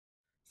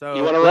So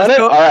you want to run it?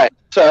 All right.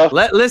 So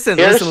listen.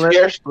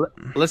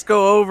 Let's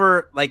go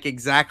over like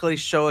exactly.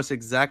 Show us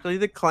exactly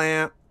the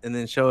clamp, and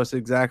then show us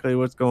exactly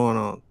what's going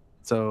on.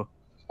 So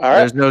all right.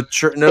 There's no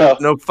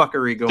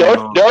fuckery going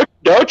on.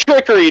 No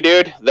trickery,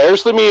 dude.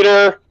 There's the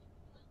meter.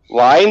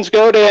 Lines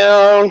go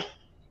down.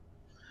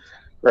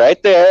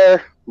 Right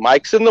there.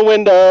 Mike's in the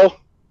window.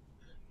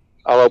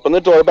 I'll open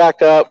the door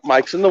back up.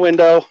 Mike's in the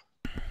window.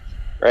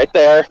 Right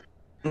there.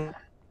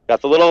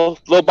 Got the little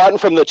button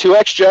from the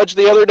 2X judge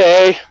the other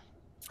day.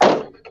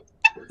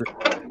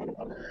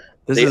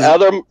 The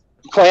other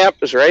clamp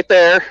is right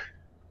there.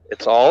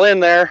 It's all in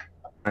there.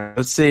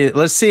 Let's see it.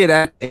 Let's see it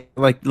at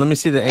let me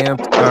see the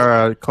amp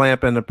or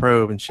clamp and the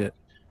probe and shit.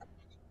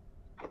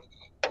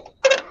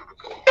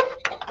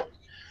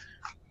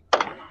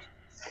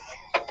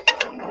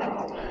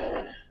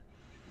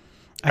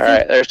 All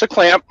right, there's the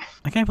clamp.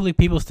 I can't believe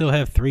people still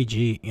have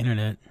 3G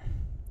internet.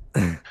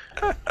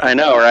 I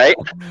know, right?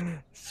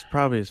 It's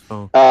probably his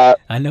phone.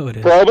 I know it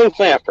is. Probe and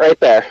clamp right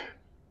there.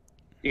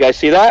 You guys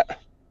see that?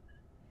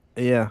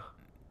 Yeah.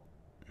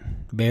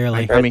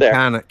 Barely. I mean,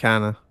 kind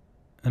of.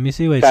 Let me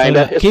see. Wait,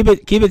 kinda.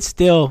 Keep it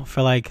still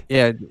for like.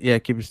 Yeah,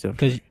 keep it still.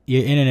 Because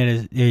your internet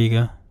is. There you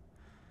go.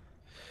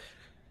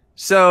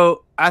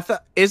 So I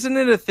thought, isn't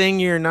it a thing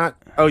you're not?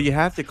 Oh, you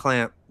have to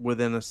clamp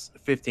within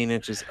 15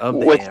 inches of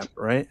the amp,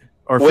 right?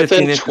 Or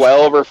within 15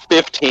 12 or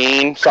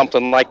 15,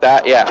 something like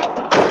that.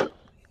 Yeah.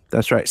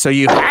 That's right. So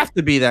you have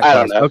to be that I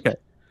close. don't know. Okay.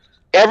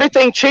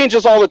 Everything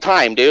changes all the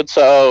time, dude.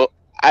 So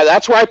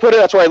that's where I put it.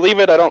 That's where I leave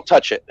it. I don't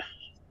touch it.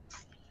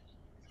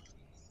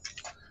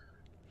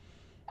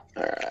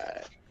 All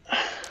right.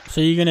 So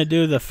you're gonna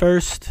do the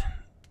first.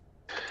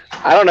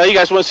 I don't know. You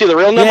guys want to see the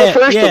real number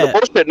first or the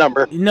bullshit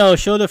number? No,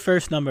 show the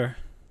first number.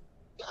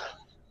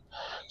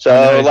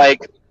 So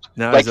like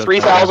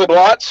 3,000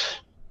 watts.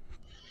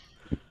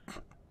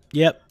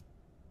 Yep.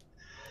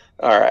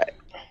 All right.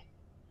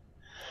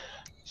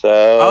 So.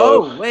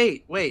 Oh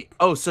wait.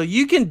 Oh, so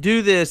you can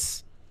do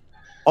this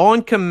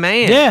on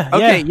command? Yeah.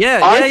 Okay. Yeah.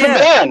 On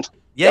command.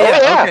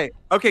 Yeah.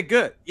 Okay.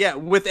 Good. Yeah.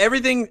 With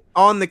everything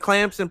on the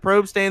clamps and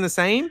probes staying the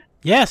same.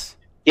 Yes.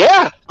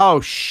 Yeah.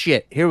 Oh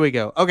shit. Here we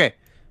go. Okay.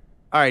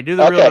 All right. Do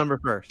the real number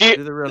first.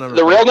 Do the real number.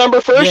 The real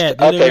number first. Yeah.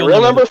 Okay.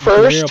 Real number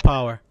first. Real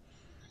power.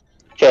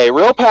 Okay.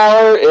 Real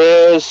power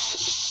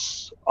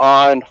is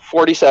on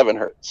 47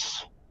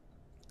 hertz.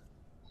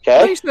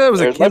 Okay. You said that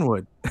was a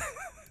Kenwood.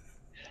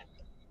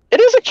 It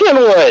is a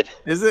Kenwood.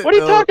 Is it? What are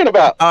you talking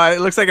about? It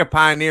looks like a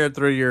Pioneer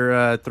through your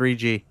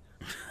 3G.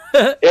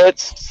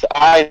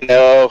 I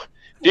know.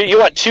 Do you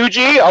want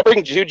 2G? I'll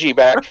bring 2G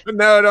back.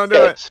 No, don't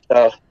do it.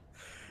 So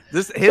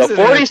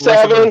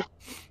 47.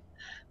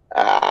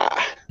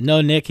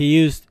 No, Nick, he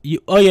used you.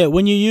 Oh yeah,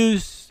 when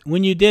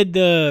you did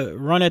the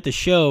run at the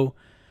show,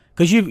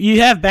 because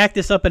you have backed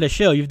this up at a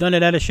show. You've done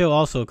it at a show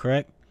also,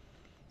 correct?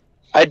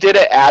 I did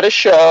it at a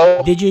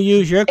show. Did you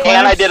use your clamps?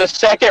 And I did a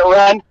second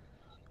run.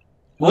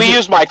 We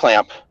used my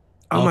clamp.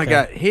 Oh my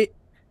god,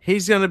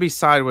 he's gonna be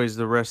sideways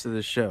the rest of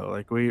the show.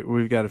 Like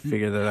we've got to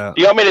figure that out.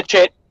 Do you want me to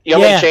change? You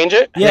want me to change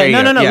it?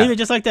 Yeah, no. Yeah. Leave it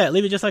just like that.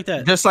 Leave it just like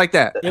that. Just like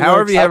that.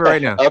 However you have it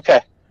right now.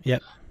 Okay.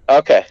 Yep.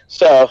 Okay.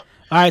 So. All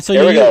right. So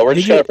here we go. We're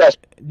just gonna press.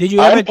 Did you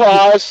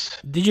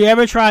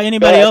ever try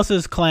anybody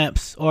else's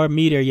clamps or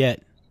meter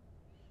yet?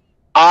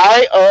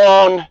 I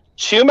own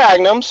 2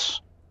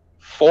 magnums,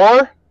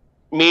 4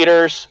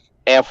 meters,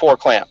 and 4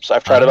 clamps.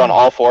 I've tried it on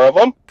all 4 of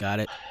them.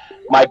 Got it.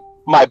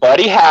 My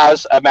buddy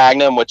has a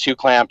Magnum with 2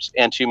 clamps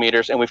and 2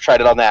 meters, and we've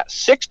tried it on that.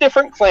 6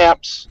 different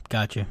clamps.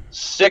 Gotcha.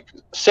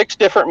 6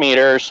 different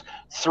meters,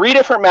 3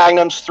 different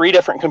Magnums, 3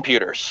 different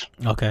computers.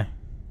 Okay.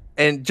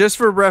 And just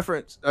for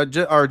reference,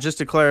 or just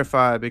to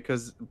clarify,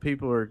 because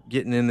people are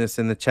getting in this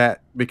in the chat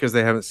because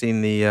they haven't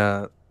seen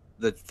the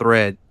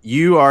thread,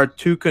 you are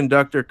 2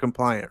 conductor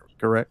compliant,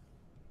 correct?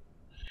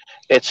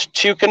 It's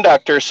 2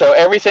 conductors, so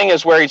everything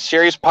is wearing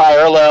series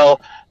parallel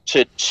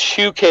to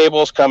 2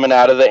 cables coming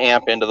out of the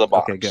amp into the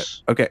box. Okay, good.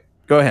 Okay,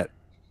 go ahead.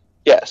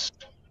 Yes.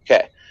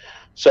 Okay.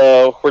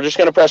 So we're just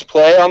going to press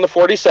play on the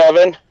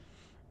 47.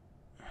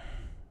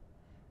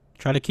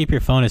 Try to keep your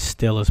phone as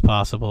still as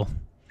possible.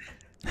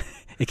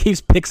 It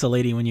keeps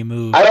pixelating when you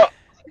move. I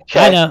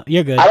know.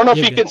 You're good. I don't know if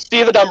you can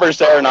see the numbers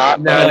there or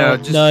not. No,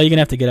 no, you're going to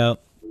have to get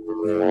out.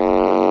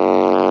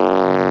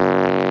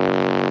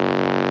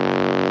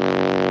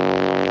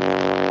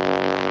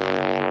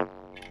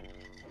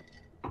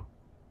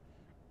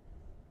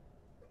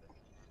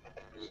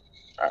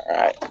 All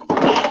right.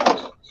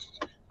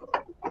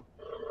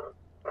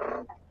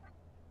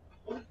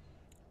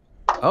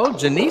 Oh,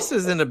 Janice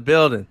is in the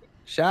building.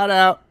 Shout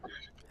out.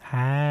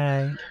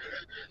 Hi.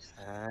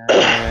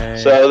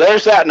 So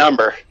there's that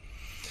number.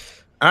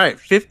 All right,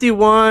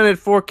 51 at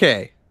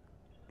 4K.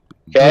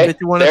 Okay.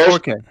 51 at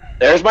 4K.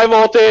 There's my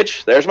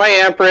voltage. There's my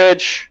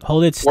amperage.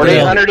 Hold it still.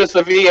 4800 is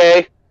the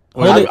VA.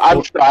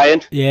 I'm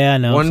trying. Yeah, I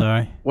know.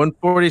 Sorry.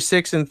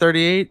 146 and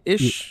 38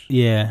 ish.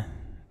 Yeah.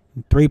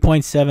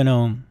 3.7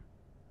 ohm.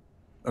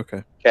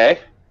 Okay. Okay.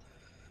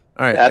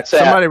 All right.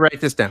 Somebody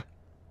write this down.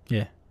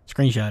 Yeah.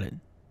 Screenshot it.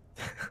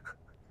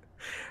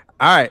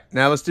 All right.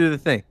 Now let's do the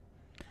thing.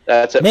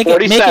 That's at Make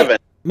 47.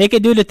 Make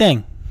it do the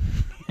thing.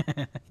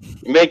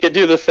 Make it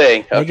do the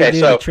thing. Make it Okay, do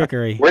so the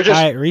trickery. we're just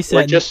All right,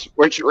 resetting.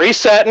 we're just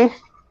resetting.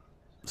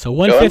 So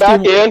Going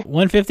back in.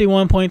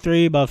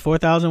 151.3, about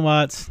 4,000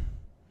 watts.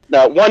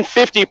 No,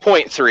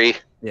 150.3.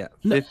 Yeah,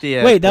 50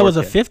 at Wait, that 4K. was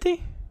a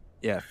 50?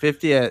 Yeah,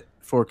 50 at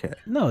 4K.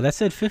 No, that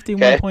said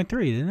 51.3,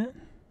 didn't it?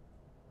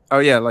 Oh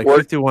yeah, like Or-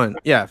 51.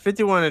 Yeah,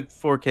 51 at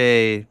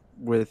 4K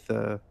with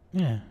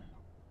Yeah.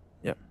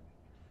 Yep.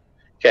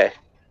 Okay.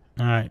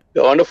 All right.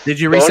 Going to Did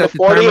you going reset to the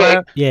 48?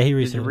 TERMLAB? Yeah, he Did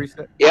reset. you it.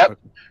 reset? Yep. Okay.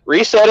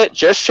 Reset it.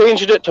 Just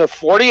changed it to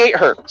 48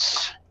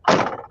 hertz.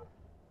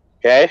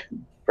 Okay.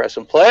 Press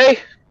and play.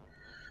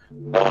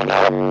 Oh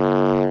no.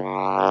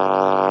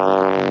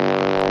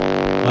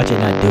 Watch it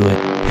not do it.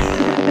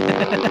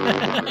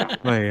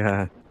 My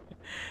God.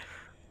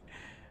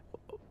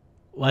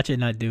 Watch it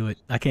not do it.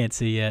 I can't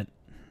see yet.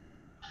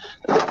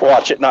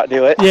 Watch it not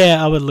do it.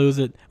 Yeah, I would lose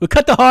it. We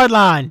cut the hard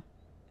line.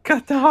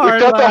 Cut the We hard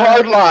got the line.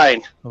 hard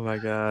line. Oh my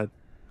God.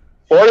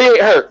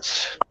 48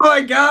 hertz. Oh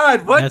my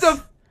God. What That's-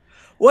 the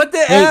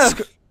Hey,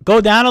 F? go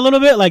down a little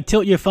bit. Like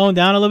tilt your phone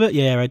down a little bit.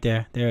 Yeah, right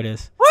there. There it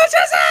is. What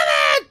just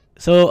happened?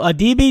 So a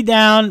dB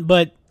down,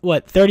 but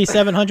what,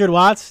 3,700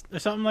 watts or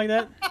something like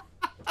that?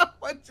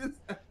 What just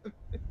happened?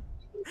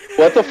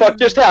 What the fuck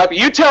just happened?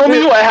 You tell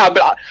me what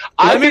happened.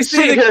 I've been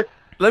sitting here.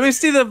 Let me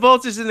see the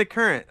voltage in the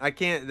current. I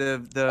can't.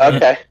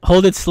 Okay.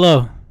 Hold it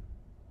slow.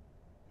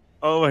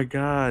 Oh my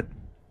God.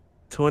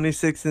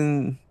 26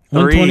 and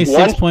 3.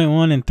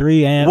 126.1 and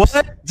 3 amps.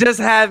 What just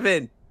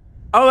happened?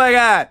 Oh my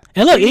God.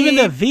 And look, We even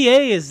the need-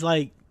 VA is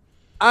like,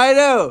 I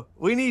know.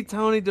 We need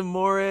Tony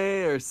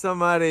DeMore or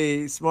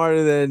somebody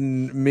smarter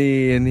than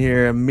me in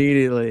here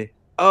immediately.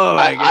 Oh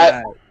my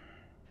God.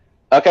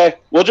 Okay.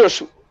 We'll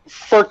just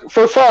for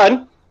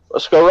fun.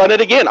 Let's go run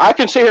it again. I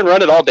can sit here and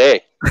run it all day,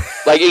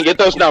 like and get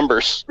those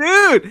numbers.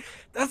 Dude,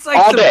 that's like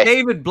All some day.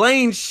 David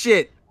Blaine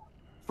shit.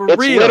 For It's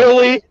real.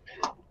 literally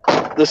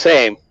the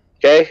same.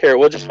 Okay. Here,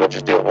 we'll just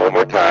do it one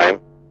more time,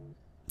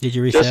 did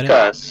you just reset it?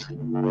 cause.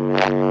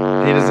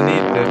 He doesn't need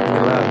to be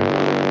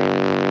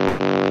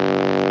loud.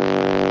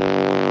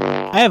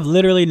 I have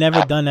literally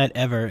never done that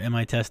ever in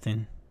my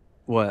testing.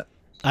 What?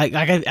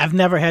 I've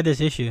never had this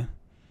issue.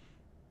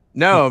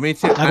 No, me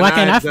too. Like, And why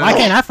can't I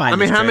I've find I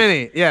mean, this how trick?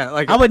 many? Yeah,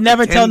 like I would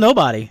never 10 tell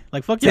nobody.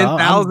 Like, fuck y'all.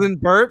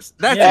 10,000 burps?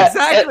 That's Yeah.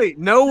 exactly.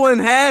 No one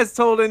has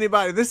told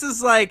anybody. This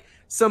is like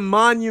some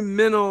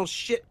monumental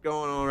shit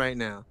going on right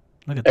now.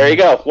 Look at There that. you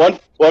go.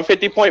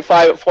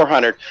 150.5 at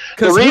 400. The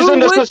Because reason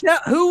this is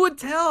who would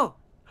tell?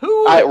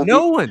 Who? I- Would?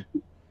 No one.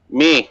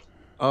 me.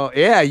 Oh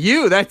yeah,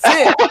 you. That's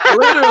it.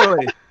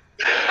 Literally.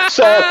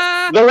 So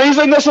the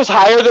reason this is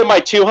higher than my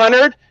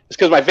 200 is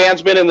because my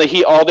van's been in the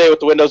heat all day with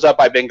the windows up.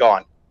 I've been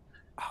gone.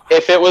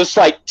 If it was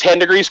like 10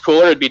 degrees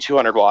cooler, it'd be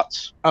 200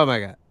 watts. Oh my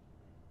God.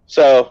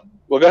 So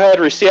we'll go ahead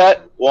and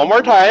reset one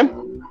more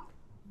time.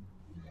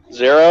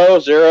 0,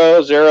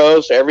 0,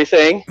 zeros,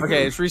 everything.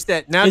 Okay, it's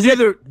reset. Now Is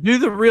do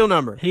the real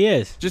number. He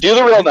is. Just Do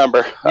the real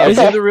number. Yeah, Is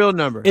do Okay. the real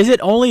number. Is it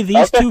only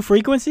these Okay. two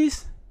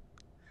frequencies?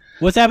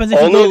 What happens if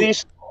you Only go?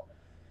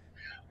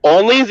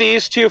 only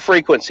these two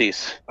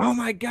frequencies. Oh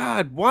my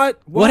God. What?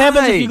 What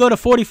happens if Why? you go to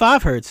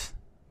 45 hertz?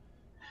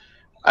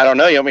 I don't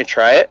know. You want me to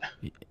try it?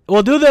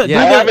 Well, do the.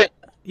 Yeah. I do the haven't.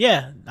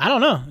 yeah, I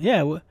don't know.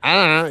 Yeah. I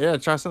don't know. Yeah,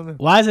 try something.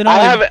 Why is it I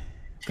only? haven't.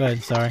 Go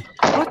ahead. Sorry.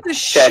 What the Okay.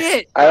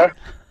 shit?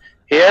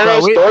 Here Bro, it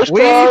is. we- Doors we-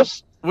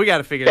 closed. We got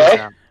to figure Okay. this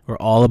out. We're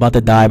all about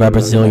to die by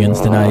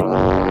Brazilians tonight.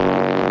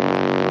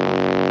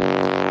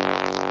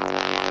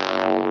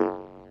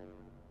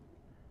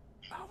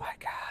 Oh my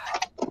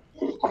God.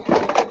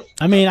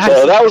 I mean,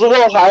 So that was a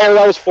little higher.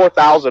 That was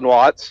 4,000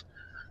 watts,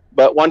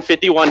 but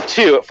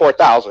 151.2 at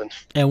 4,000.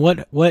 and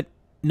what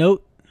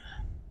note?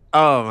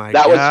 Oh my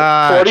That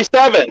God. was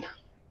 47.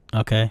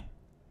 Okay.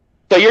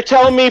 So you're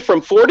telling me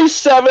from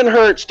 47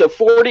 hertz to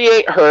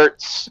 48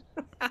 hertz,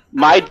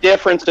 my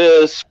difference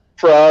is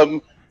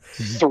from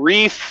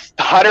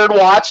 300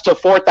 watts to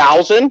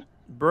 4,000?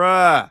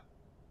 Bruh.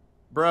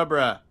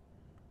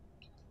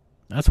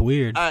 That's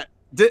weird.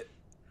 Did,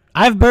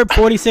 I've burped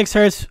 46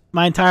 hertz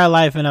my entire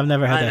life, and I've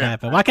never had I that know.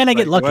 happen. Why can't I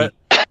get Like, lucky?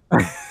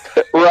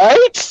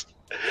 Right?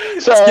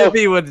 So,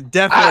 Skippy would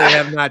definitely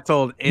have not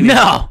told anyone.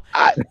 No.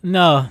 I-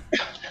 No.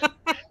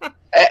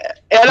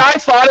 and I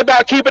thought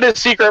about keeping it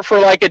secret for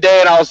like a day,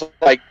 and I was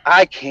like,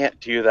 I can't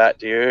do that,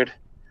 dude.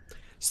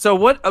 So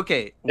what?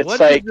 Okay, It's what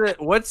like-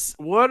 is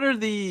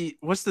the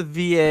what's the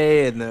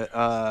VA and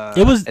the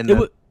It was and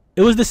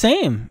it was the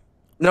same.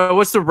 no,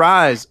 what's the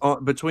rise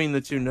between the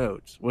two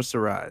nodes? What's the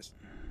rise?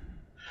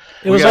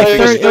 It We was gotta like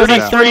figure 30, this it was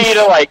like out. 33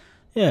 to like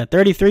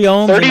 33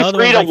 ohms. and the other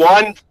 33 to one's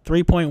like 1.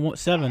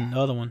 3.7. The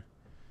other one.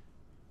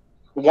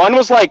 One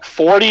was like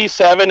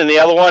 47, and the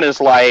other one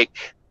is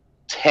like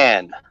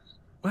 10.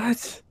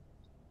 What?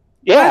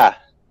 Yeah.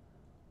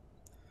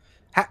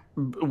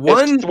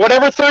 One. It's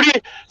whatever 30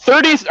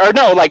 or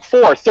no, like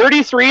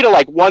 33 to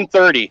like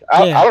 130.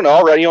 I don't know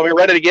already. You want me to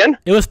read it again?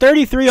 It was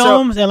 33 So-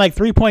 ohms and like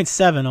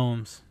 3.7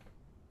 ohms.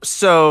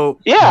 So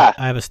Yeah.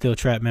 I have a steel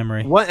trap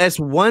memory. what? That's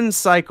one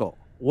cycle.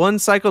 One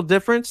cycle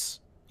difference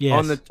Yes.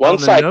 on the One on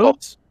the cycle.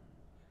 nodes.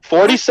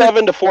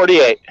 47 to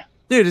 48.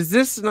 Dude, is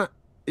this not?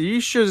 Are you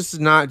sure this is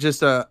not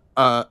just a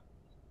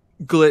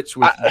glitch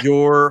with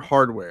your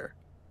hardware?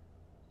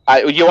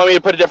 You want me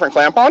to put a different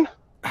clamp on?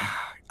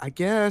 I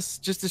guess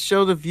just to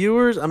show the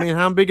viewers. I mean,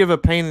 how big of a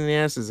pain in the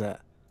ass is that?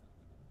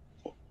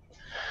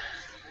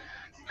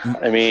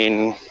 I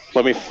mean,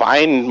 let me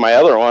find my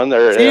other one.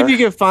 There. See if you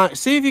can find.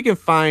 See if you can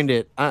find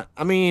it. I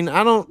mean,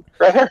 I don't.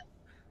 Right here.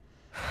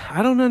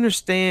 I don't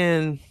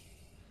understand.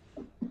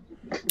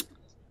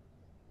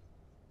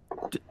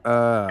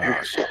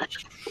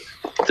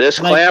 This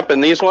clamp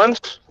and these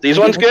ones. These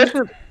ones good.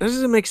 That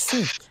doesn't make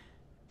sense.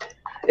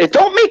 It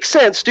don't make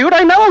sense, dude.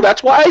 I know.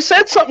 That's why I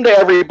said something to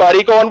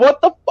everybody, going,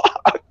 "What the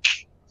fuck?"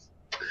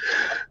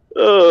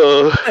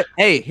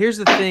 Hey, here's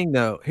the thing,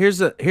 though.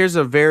 Here's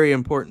a very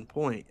important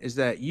point: is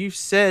that you've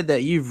said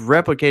that you've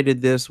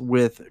replicated this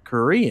with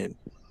Korean.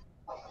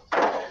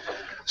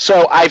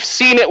 So I've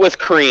seen it with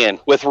Korean,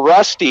 with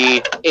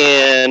Rusty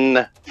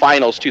in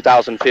Finals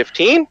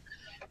 2015,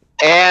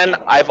 and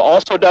I've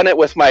also done it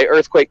with my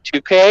Earthquake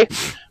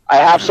 2K. I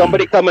have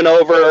somebody coming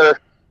over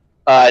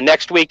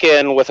next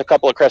weekend with a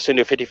couple of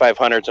Crescendo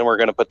 5500s, and we're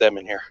going to put them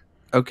in here.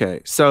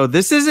 Okay, so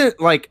this isn't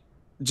like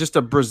just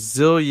a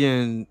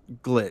Brazilian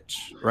glitch,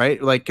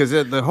 right? Like, because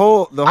the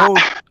whole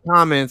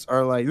comments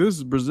are like, "This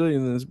is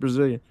Brazilian, this is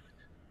Brazilian."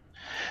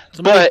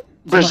 But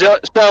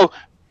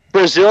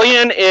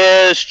Brazilian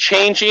is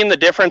changing the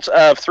difference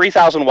of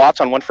 3,000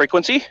 watts on one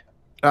frequency.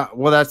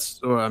 Well,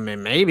 I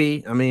mean,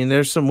 maybe. I mean,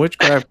 there's some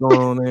witchcraft going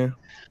on there,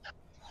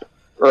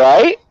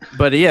 right?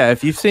 But yeah,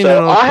 if you've seen it,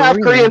 I have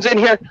Koreans in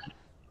here.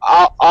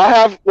 I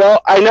have.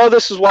 Well, I know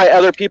this is why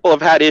other people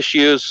have had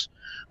issues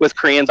with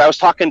Koreans. I was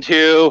talking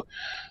to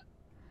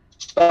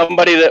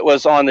somebody that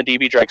was on the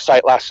DB Drag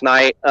site last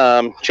night,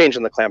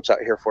 changing the clamps out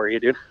here for you,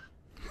 dude.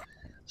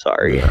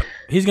 Sorry.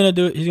 He's gonna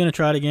do it. He's gonna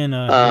try it again.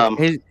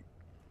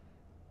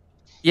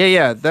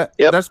 Yeah.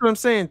 That's what I'm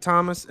saying,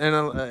 Thomas,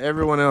 and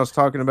everyone else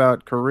talking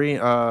about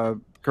Korea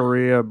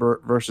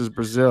versus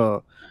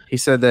Brazil. He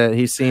said that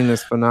he's seen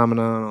this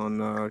phenomenon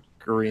on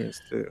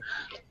Koreans too.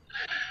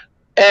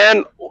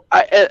 And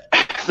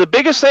the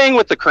biggest thing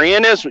with the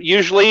Korean is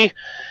usually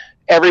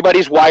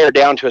everybody's wired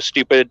down to a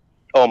stupid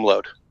ohm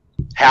load,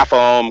 half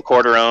ohm,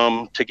 quarter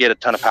ohm, to get a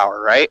ton of power,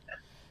 right?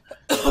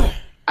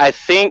 I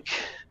think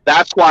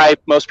that's why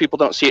most people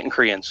don't see it in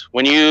Koreans.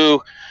 When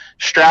you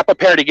strap a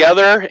pair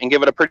together and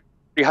give it a pretty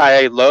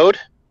high load,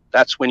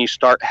 that's when you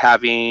start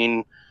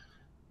having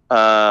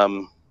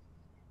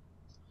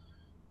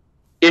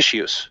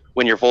issues,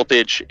 when your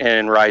voltage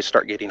and rise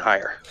start getting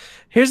higher.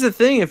 Here's the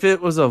thing: if it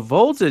was a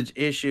voltage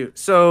issue,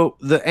 so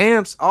the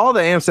amps, all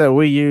the amps that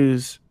we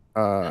use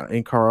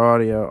in car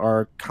audio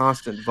are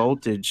constant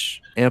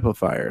voltage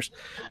amplifiers.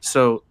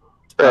 So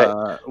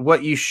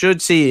what you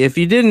should see, if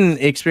you didn't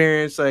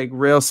experience like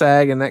rail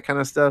sag and that kind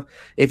of stuff,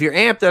 if your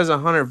amp does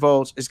 100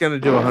 volts, it's going to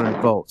do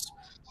 100 volts.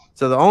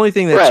 So the only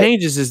thing that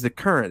changes is the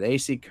current, the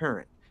AC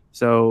current.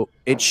 So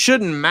it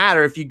shouldn't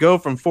matter if you go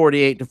from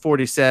 48 to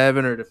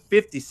 47 or to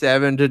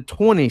 57 to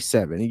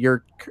 27.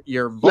 Your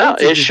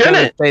voltage is going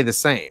to stay the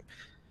same.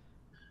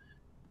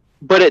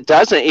 But it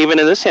doesn't. Even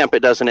in this amp, it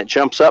doesn't. It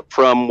jumps up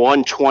from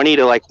 120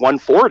 to like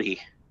 140.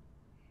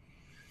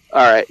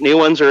 All right, new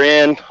ones are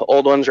in.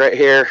 Old ones right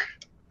here.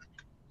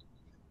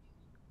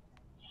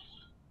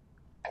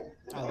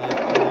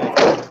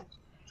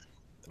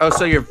 Oh,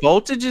 so your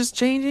voltage is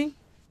changing?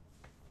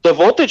 The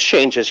voltage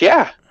changes,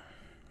 yeah.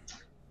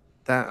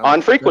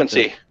 On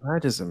frequency.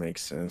 That doesn't make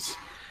sense.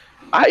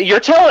 You're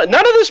telling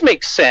none of this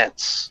makes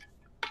sense.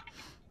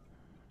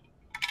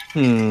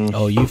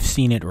 Oh, you've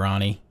seen it,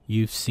 Ronnie.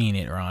 You've seen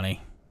it,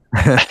 Ronnie.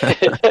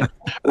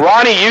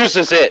 Ronnie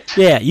uses it.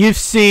 Yeah, you've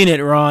seen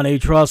it, Ronnie.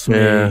 Trust me.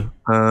 Yeah.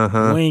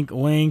 Uh-huh. Wink,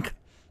 wink.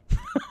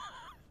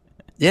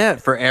 Yeah,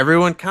 for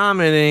everyone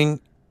commenting,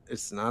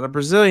 it's not a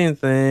Brazilian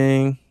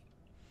thing.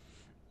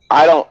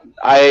 I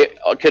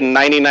can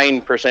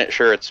 99%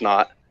 sure it's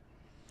not.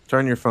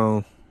 Turn your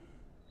phone.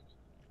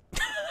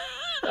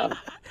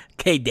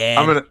 Okay,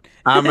 Dad.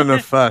 I'm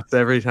gonna fuss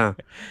every time.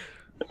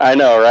 I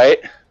know, right?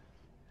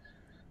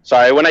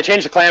 Sorry, when I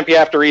change the clamp, you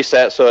have to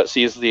reset so it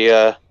sees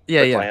the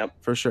clamp.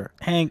 For sure.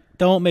 Hank,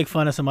 don't make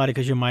fun of somebody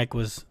because your mic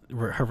was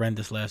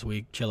horrendous last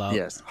week. Chill out.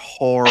 Yes,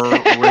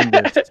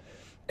 horrendous.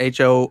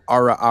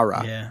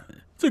 HORRA. Yeah,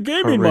 it's a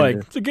gaming mic.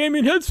 It's a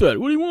gaming headset.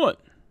 What do you want?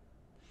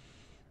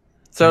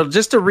 So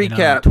just to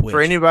recap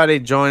for anybody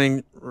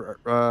joining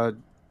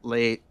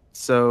late,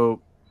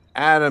 so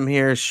Adam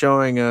here is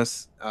showing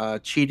us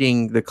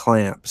cheating the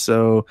clamp.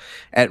 So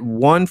at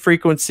one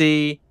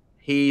frequency,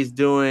 he's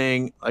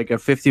doing like a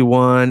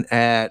 51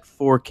 at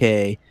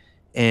 4K,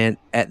 and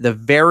at the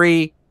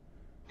very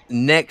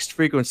next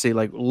frequency,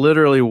 like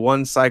literally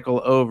one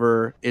cycle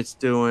over, it's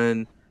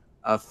doing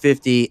a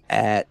 50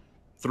 at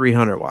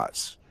 300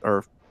 watts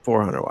or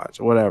 400 watts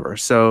or whatever.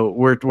 So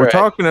we're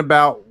talking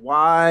about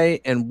why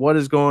and what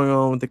is going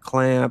on with the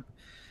clamp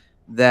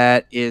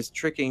that is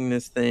tricking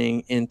this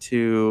thing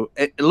into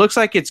it. Looks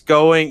like it's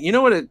going, you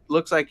know what it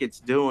looks like it's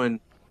doing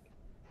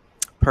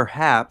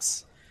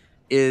perhaps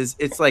is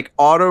it's like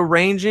auto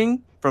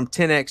ranging from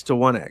 10x to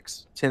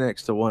 1x,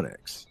 10x to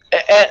 1x.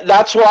 And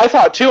that's what I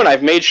thought too, and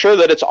I've made sure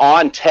that it's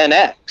on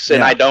 10x,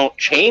 and I don't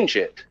change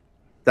it.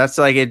 That's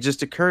like, it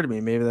just occurred to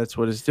me. Maybe that's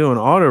what it's doing,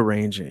 auto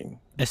ranging.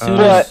 As soon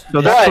as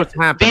so that's what's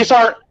happening.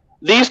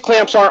 These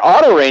clamps aren't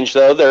auto range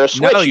though. They're a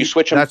switch. You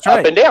switch them up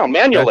and down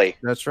manually.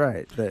 That's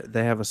right.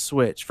 They have a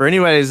switch. For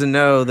anybody who doesn't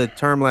know, the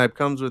TERMLAB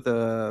comes with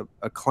a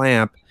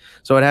clamp.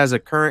 So it has a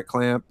current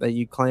clamp that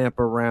you clamp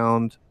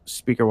around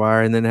speaker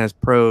wire, and then it has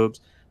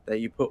probes that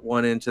you put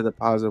one into the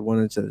positive, one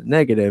into the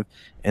negative.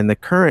 And the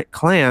current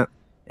clamp,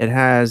 it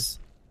has,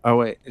 oh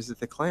wait, is it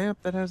the clamp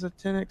that has a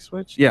 10x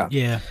switch? Yeah.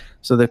 Yeah.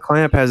 So the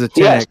clamp has a 10x.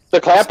 Yes, the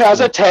clamp has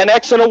a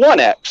 10x and a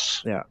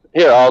 1x. Yeah.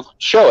 Here, I'll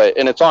show it,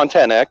 and it's on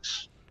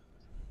 10x.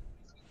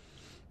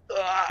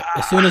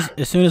 As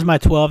soon as my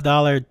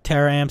 $12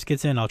 teraamps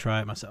gets in, I'll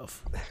try it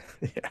myself.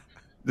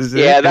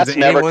 That's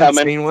never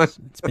coming.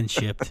 It's been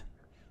shipped.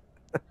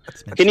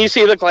 Can you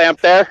see the clamp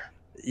there?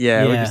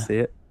 Yeah, we can see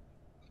it.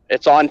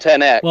 It's on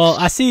 10x. Well,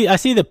 I see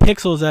the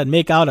pixels that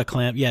make out a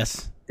clamp.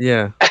 Yes.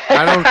 Yeah.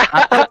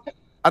 I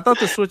thought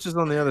the switch is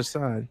on the other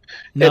side.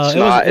 No, it's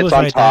not. It was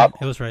on right top.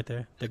 There. It was right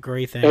there. The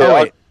gray thing. Here,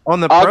 wait, on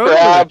the I'll Pro?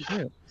 grab.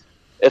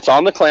 It's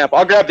on the clamp.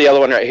 I'll grab the other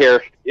one right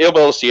here. You'll be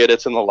able to see it.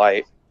 It's in the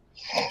light.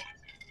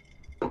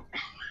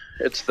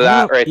 It's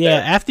that right there. Yeah,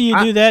 after you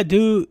do that,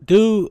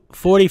 do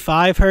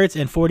 45 hertz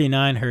and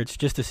 49 hertz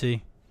just to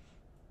see.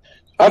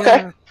 Okay.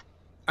 Yeah.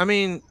 I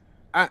mean,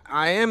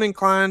 I am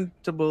inclined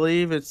to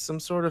believe it's some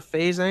sort of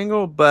phase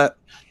angle, but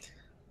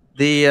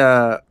the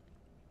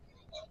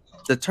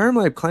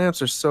TERMLAB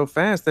clamps are so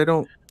fast they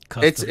don't.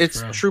 Customs,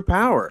 it's true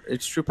power.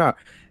 It's true power.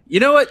 You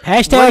know what?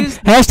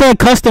 Hashtag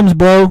customs,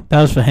 bro.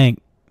 That was for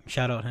Hank.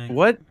 Shout out, Hank.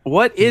 What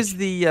is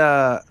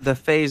the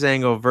phase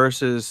angle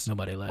versus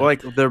nobody laughed.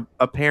 Like the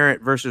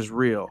apparent versus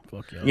real?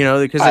 Yeah. You know,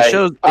 because it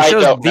shows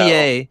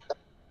VA.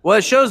 Well,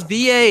 it shows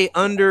VA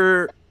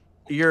under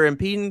your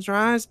impedance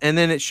rise, and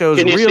then it shows.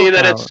 Can you see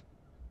that it's?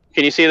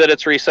 Can you see that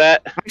it's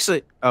reset?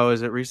 Actually,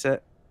 is it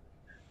reset?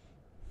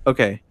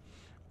 Okay.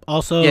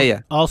 Also,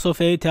 Also,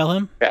 Fade, tell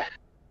him. Yeah.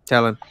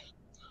 Tell him.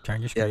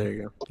 Turn your screen. Yeah, there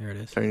you go. There it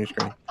is. Turn your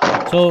screen.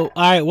 So,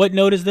 all right, what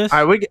note is this?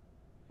 All right,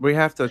 we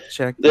have to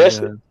check. This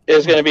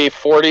is going to be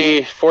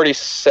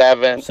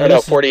 47.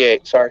 So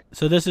 48. Sorry.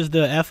 So this is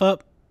the F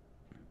up.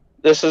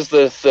 This is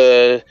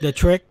the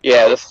trick.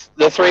 Yeah,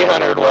 the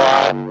 300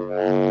 watt.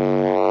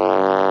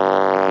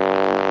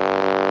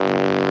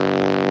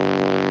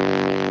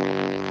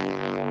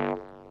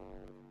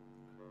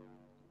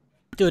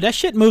 Dude, that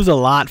shit moves a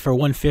lot for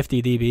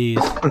 150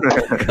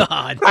 dBs.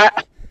 God.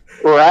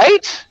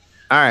 Right?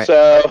 All right.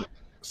 So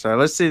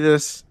let's see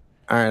this.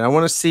 All right, I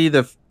want to see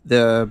the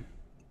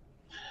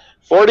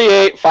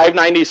 48,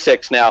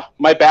 596 now.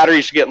 My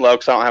battery's getting low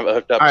because I don't have it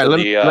hooked up to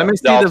the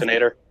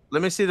alternator.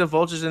 Let me see the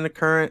voltage in the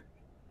current.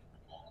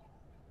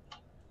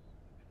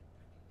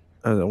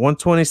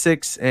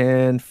 126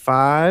 and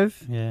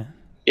 5. Yeah.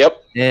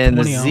 Yep. And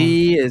the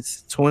Z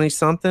is 20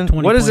 something.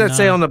 What does that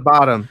say on the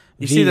bottom?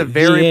 You see the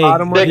very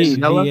bottom one?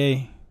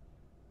 VA.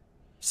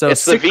 So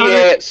it's the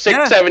VA at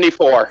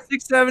 674. Yeah.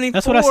 674.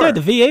 That's what I said.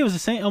 The VA was the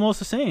same, almost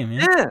the same.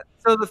 Yeah.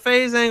 So the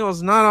phase angle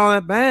is not all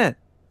that bad.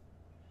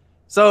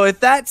 So if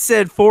that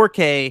said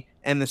 4K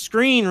and the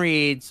screen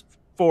reads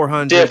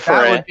 400,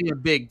 that would be a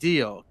big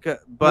deal.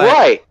 But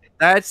right.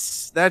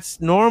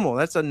 That's normal.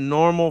 That's a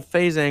normal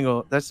phase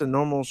angle. That's a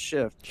normal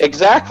shift.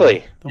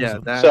 Exactly. Yeah.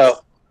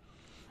 So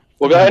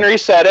we'll go ahead and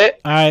reset it.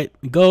 All right,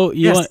 go.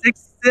 You want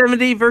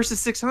 670 versus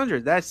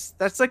 600. That's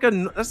like a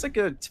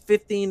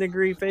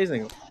 15-degree phase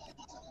angle.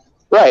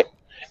 Right.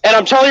 And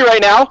I'm telling you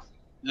right now,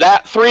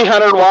 that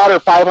 300 watt or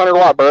 500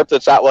 watt burp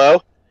that's that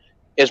low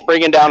is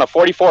bringing down a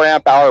 44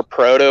 amp hour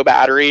proto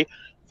battery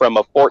from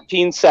a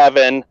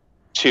 14.7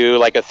 to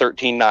like a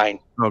 13.9.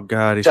 Oh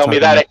God! Tell me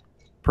that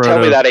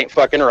ain't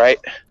fucking right.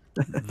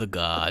 The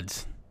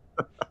gods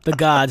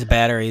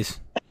batteries.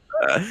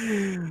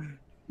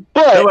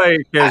 But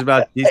nobody cares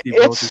about DC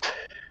voltage.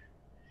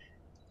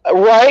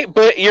 Right,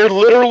 but you're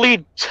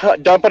literally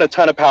dumping a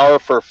ton of power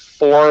for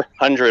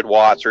 400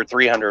 watts or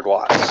 300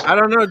 watts. I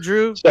don't know,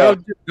 Drew. So,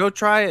 go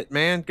try it,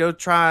 man. Go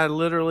try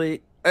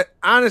literally.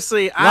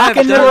 Honestly, I'm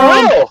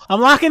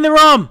locking the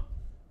room.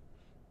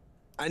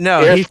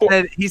 No,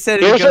 he said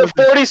here's a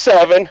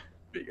 47.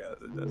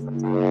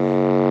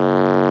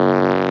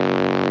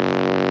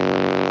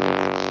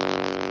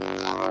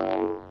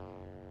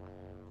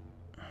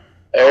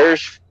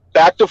 There's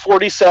back to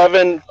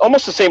 47,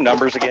 almost the same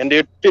numbers again,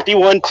 dude.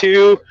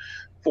 51.2,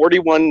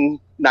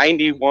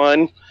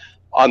 41.91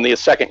 on the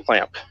second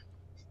clamp.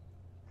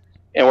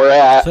 And we're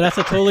at... So that's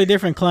a totally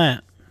different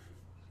clamp.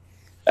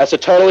 That's a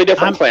totally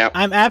different clamp.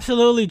 I'm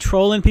absolutely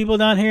trolling people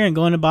down here and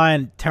going to buy a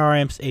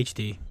TERMLAB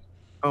HD.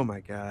 Oh, my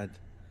God.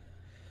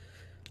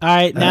 All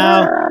right,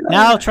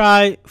 now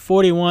try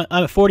 49.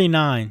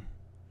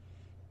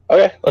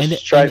 Okay,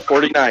 let's try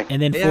 49.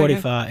 And then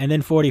 45, and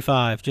then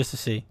 45, just to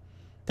see.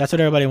 That's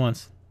what everybody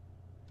wants.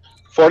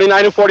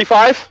 49 and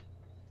 45?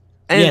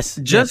 And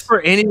yes, for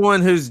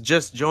anyone who's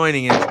just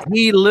joining us,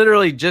 he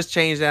literally just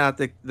changed out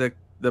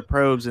the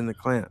probes in the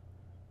clamp.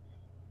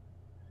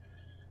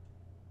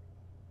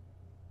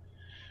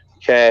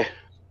 Okay.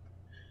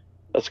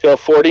 Let's go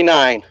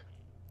 49.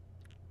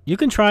 You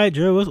can try it,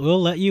 Drew.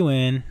 We'll let you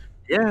in.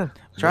 Yeah,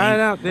 try it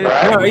out, dude.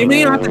 No, you mean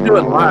you don't have to do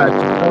it live.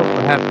 Just tell us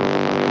what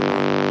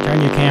happened.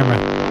 Turn your camera.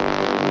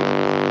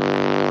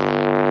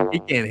 He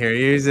can't hear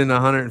you. He's in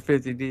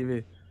 150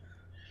 dB.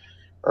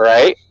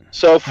 Right.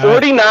 So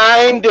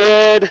 49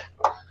 did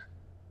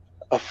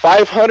a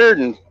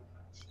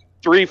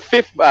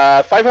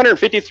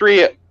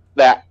 553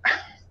 that.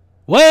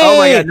 Wait. Oh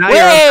my God! Now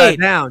you're upside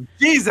down.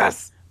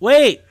 Jesus.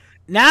 Wait.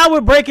 Now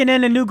we're breaking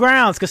into new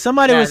grounds because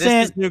somebody was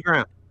saying this is new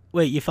ground.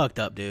 Wait, you fucked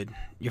up, dude.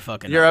 You're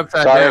fucking. You're up.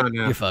 upside down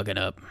now. You're fucking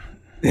up.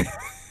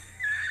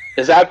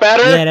 Is that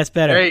better? Yeah, that's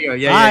better. There you go.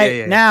 Yeah, All right,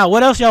 yeah. Now,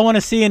 what else y'all want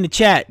to see in the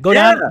chat? Go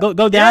down.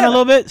 Go down a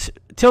little bit.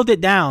 Tilt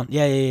it down.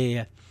 Yeah.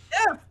 Yeah.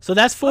 So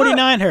that's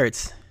 49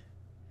 hertz.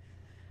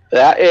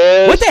 That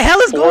is. What the hell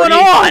is going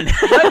on?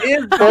 What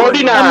is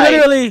 49? I'm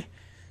literally.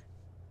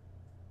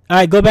 All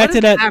right, go back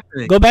to that.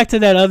 Happening? Go back to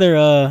that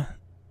other.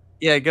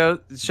 Yeah, go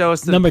show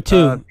us the number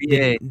 2.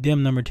 VA.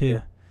 Dim number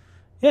 2.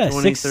 Yeah,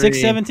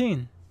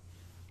 617.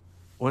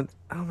 What?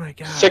 Oh my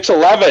God.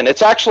 611.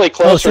 It's actually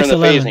closer in the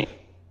phasing.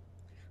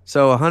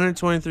 So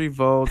 123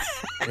 volts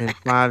and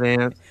 5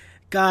 amps.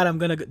 God, I'm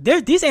gonna go.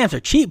 These amps are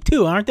cheap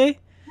too, aren't they?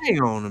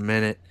 Hang on a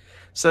minute.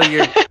 So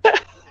you're.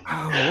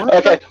 What?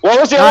 Okay. What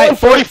was the other one?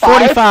 45?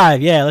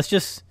 45. Yeah, let's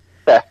just.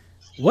 Yeah.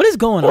 What is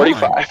going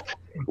 45. on?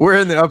 We're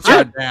in the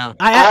upside down.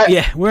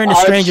 Yeah, we're in the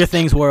Stranger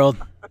Things world.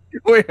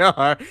 We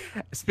are.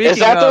 Speaking is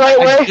that of, the right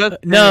way?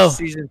 No.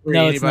 Season 3.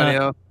 No, it's Anybody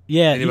not. else?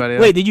 Yeah. Anybody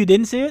else? Wait,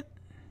 didn't see it?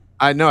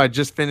 I know. I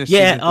just finished.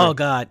 Yeah. Season 3. Oh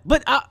God.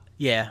 But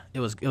yeah, it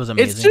was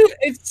amazing.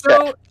 It's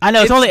so. I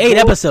know it's only 8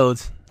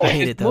 episodes. I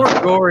hate it though.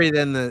 More gory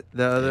than the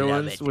other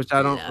ones, which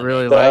I don't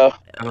really like.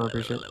 I don't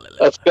appreciate.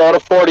 Let's go to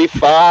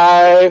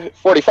 45.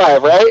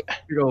 45, right?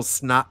 Big old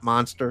snot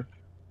monster.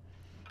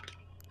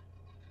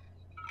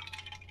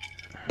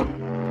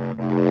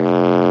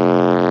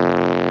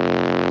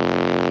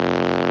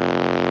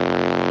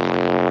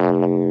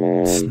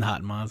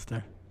 Snot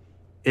monster.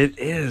 It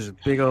is a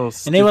big old.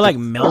 And they were like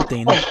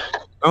melting.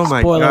 Oh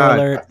my Spoiler God!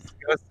 alert.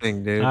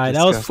 Disgusting, dude. All right,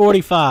 that was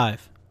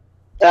 45.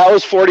 That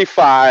was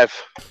 45.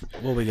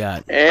 What we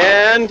got?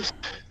 And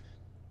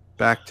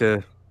back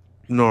to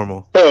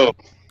normal. boom.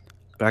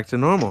 Back to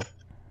normal.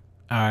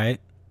 All right.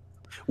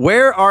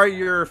 Where are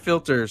your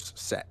filters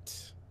set?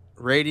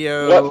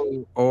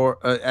 Radio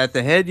or at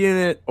the head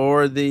unit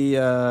or the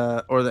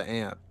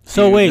amp?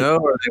 So wait, are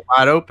they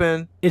wide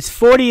open? It's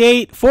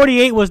 48.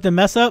 48 was the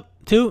mess up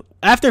too.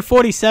 After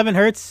 47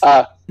 hertz.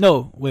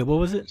 No, wait, what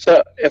was it?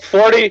 So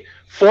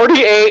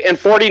 48 and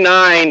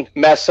 49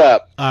 mess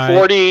up. All right.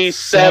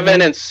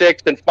 47 and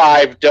 6 and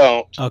 5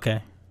 don't.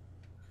 Okay.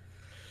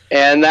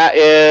 And that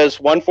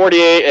is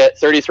 148 at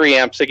 33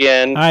 amps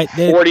again. All right.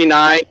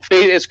 49.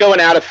 It's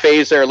going out of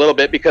phase there a little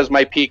bit because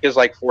my peak is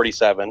like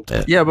 47.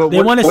 Yeah, but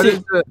they want to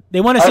see.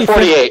 They want to see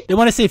 48. They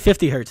want to see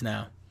 50 hertz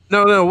now.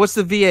 No. What's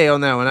the VA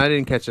on that one? I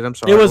didn't catch it. I'm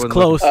sorry. It was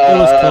close. It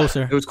was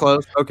closer. It was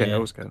close. Okay, Yeah. it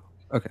was good.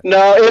 Okay.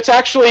 No,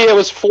 it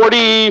was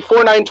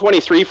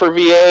 4923 for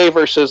VA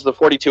versus the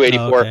 4284.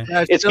 Oh, okay.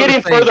 Yeah, it's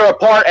getting further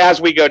apart as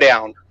we go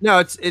down. No,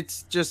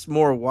 it's just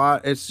more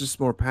watt. It's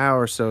just more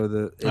power,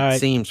 so it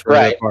seems further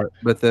Right. apart,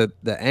 but the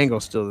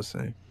angle's still the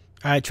same.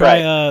 All right,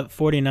 try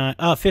 49.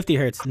 50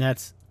 hertz,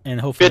 and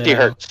hopefully 50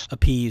 hertz.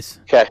 appease.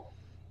 Okay.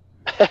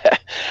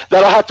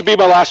 That'll have to be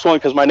my last one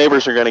because my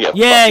neighbors are gonna get.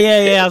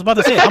 Yeah. I was about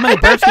to say, how many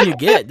burps can you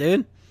get,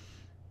 dude?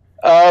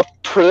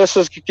 This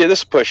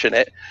is pushing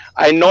it.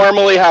 I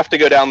normally have to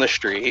go down the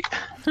street,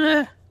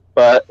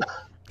 but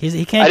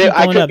he can't keep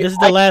going up. This is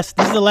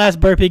the last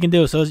burp he can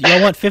do. So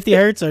y'all want 50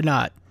 hertz or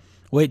not?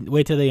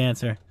 Wait till the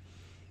answer.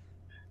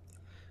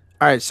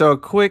 All right, so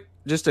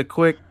just a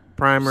quick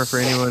primer for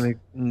anyone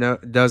who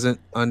doesn't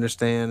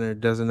understand or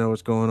doesn't know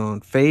what's going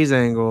on. Phase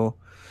angle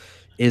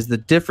is the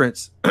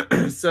difference.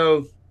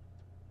 So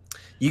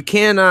you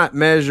cannot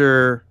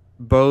measure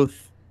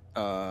both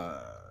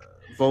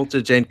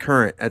voltage and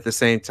current at the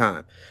same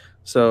time.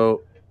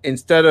 So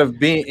instead of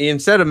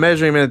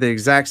measuring them at the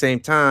exact same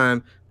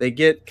time, they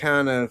get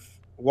kind of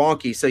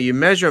wonky. So you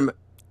measure them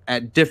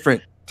at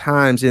different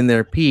times in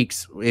their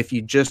peaks if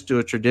you just do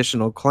a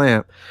traditional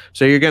clamp.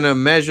 So you're going to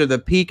measure the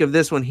peak of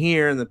this one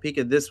here and the peak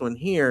of this one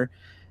here,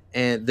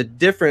 and the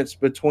difference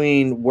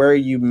between where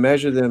you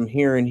measure them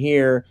here and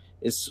here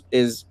is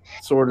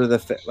sort of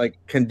the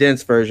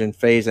condensed version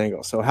phase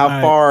angle. So how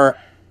far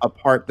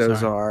apart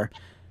those are.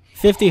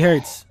 50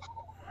 hertz.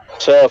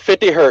 So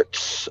 50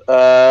 hertz.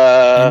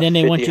 And then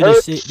they want you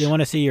to see. They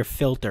want to see your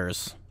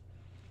filters.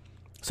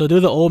 So do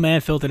the old man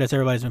filter that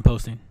everybody's been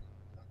posting.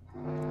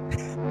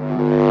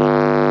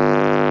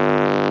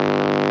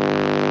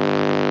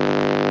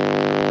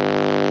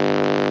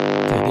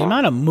 Dude, the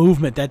amount of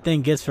movement that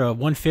thing gets for a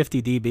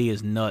 150 dB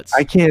is nuts.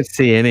 I can't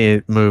see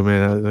any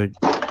movement.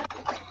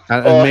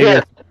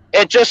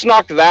 It just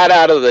knocked that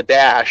out of the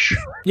dash.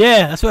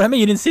 Yeah, that's what I mean.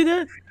 You didn't see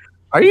that?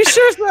 Are you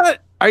sure it's not?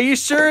 Are you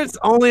sure it's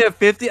only a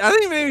 50? I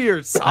think maybe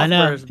your software. I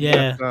know. Is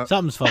Yeah,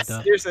 something's fucked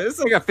up. Seriously, it's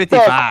like a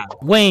 55.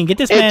 Wayne, get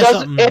this man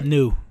something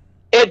new.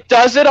 It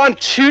does it on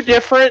 2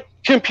 different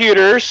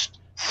computers,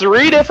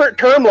 3 different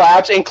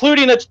TERMLABs,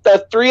 including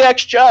the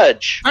 3X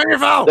Judge. On your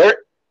phone.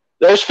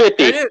 There's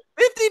 50. 50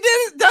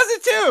 does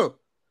it too.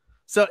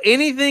 So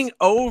anything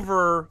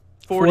over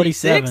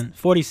 46?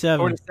 47.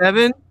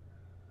 47?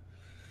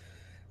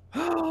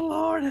 Oh,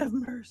 Lord have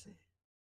mercy.